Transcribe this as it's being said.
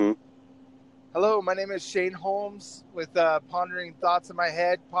Hello, my name is Shane Holmes with Pondering Thoughts in My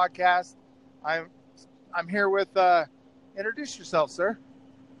Head podcast. I'm I'm here with introduce yourself, sir.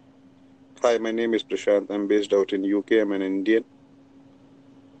 Hi, my name is Prashant. I'm based out in UK. I'm an Indian.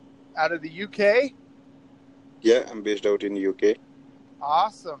 Out of the UK. Yeah, I'm based out in UK.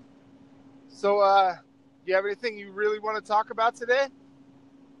 Awesome. So, do you have anything you really want to talk about today?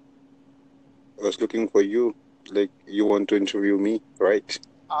 I was looking for you. Like, you want to interview me, right?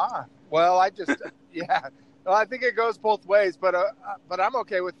 Well, yeah. Well, I think it goes both ways, but I'm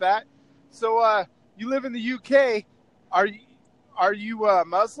okay with that. So, you live in the UK. Are you are you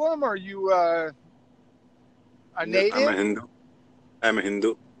Muslim? Are you a No, I'm a native? Hindu. I'm a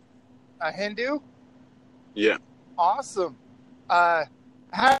Hindu. A Hindu? Yeah, Awesome.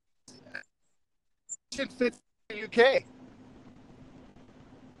 How should fit the UK?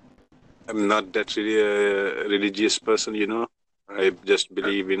 I'm not that really a religious person. I just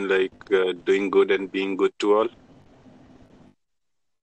believe in doing good and being good to all.